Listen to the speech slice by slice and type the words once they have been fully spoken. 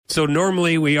So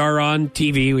normally we are on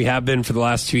TV. We have been for the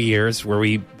last 2 years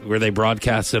where they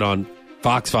broadcast it on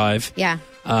Fox 5. Yeah.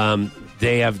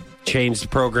 They have changed the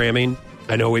programming.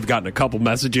 I know we've gotten a couple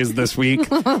messages this week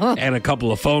and a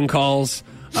couple of phone calls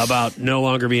about no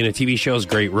longer being a TV show's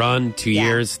great run. 2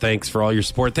 years. Thanks for all your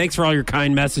support. Thanks for all your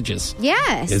kind messages.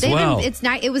 Yes. As well.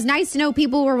 It was nice to know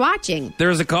people were watching.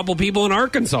 There's a couple people in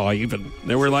Arkansas even.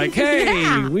 They were like,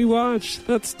 hey, we watched.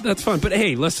 That's fun. But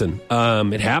hey, listen,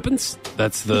 it happens.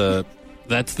 That's the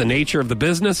nature of the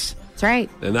business. That's right.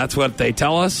 And that's what they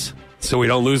tell us so we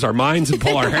don't lose our minds and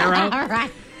pull our hair out. All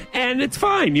right. And it's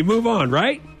fine. You move on,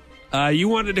 right? You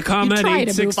wanted to comment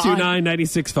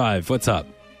 862-996-5. What's up?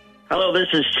 Hello, this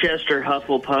is Chester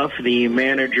Hufflepuff, the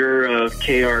manager of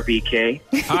KRBK.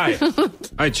 Hi.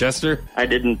 Hi, Chester. I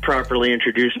didn't properly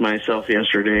introduce myself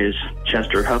yesterday as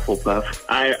Chester Hufflepuff.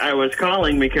 I was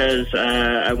calling because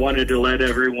I wanted to let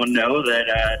everyone know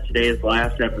that today is the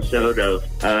last episode of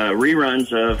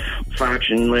reruns of Fox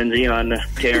and Lindsay on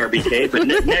KRBK. But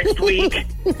next week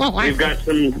we've got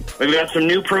some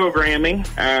new programming.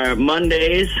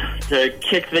 Mondays to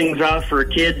kick things off for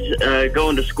kids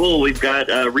going to school. We've got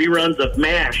reruns of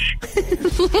MASH.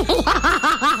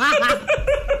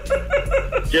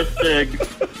 Just a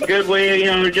good way,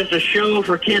 just a show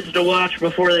for kids to watch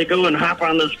before they go and hop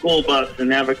on the school bus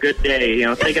and have a good day.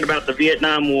 Thinking about the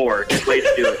Vietnam War. Good way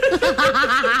to do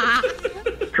it.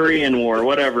 Korean War,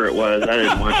 whatever it was. I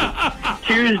didn't watch it.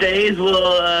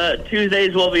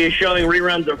 Tuesdays we'll be showing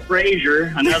reruns of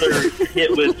Frasier, another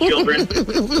hit with children.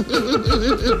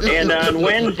 And on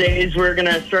Wednesdays we're going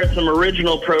to start some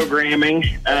original programming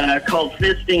called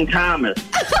Fisting Thomas.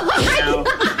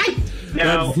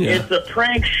 Now, it's a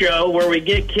prank show where we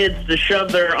get kids to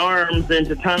shove their arms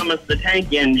into Thomas the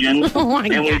Tank Engine,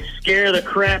 and we scare the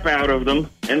crap out of them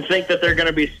and think that they're going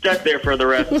to be stuck there for the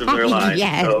rest of their lives.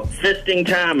 Yes. So, Fisting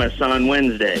Thomas on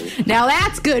Wednesday. Now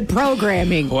that's good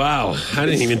programming. Wow. I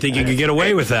didn't even think you could get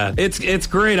away with that. It's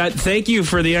great. Thank you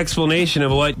for the explanation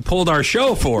of what pulled our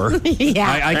show for.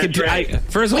 Yeah.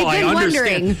 First of all, I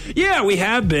understand. Wondering. Yeah, we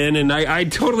have been, and I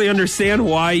totally understand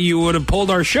why you would have pulled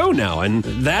our show now. And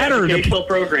that or Educational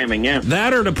programming, yeah.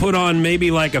 That or to put on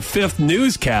maybe like a fifth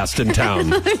newscast in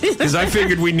town. Because I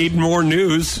figured we need more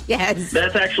news. Yes.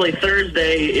 That's actually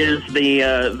Thursday is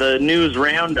the news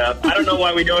roundup. I don't know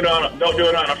why we don't do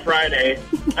it on a Friday.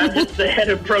 I'm just the head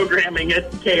of programming at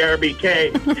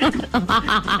KRBK.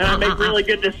 And I make really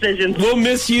good decisions. We'll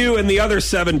miss you and the other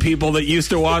 7 people that used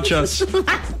to watch us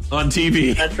on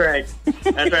TV. That's right.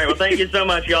 Well, thank you so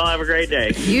much. Y'all have a great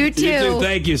day. You too. You too.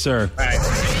 Thank you, sir. Bye.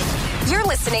 You're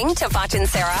listening to Foch and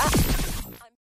Sarah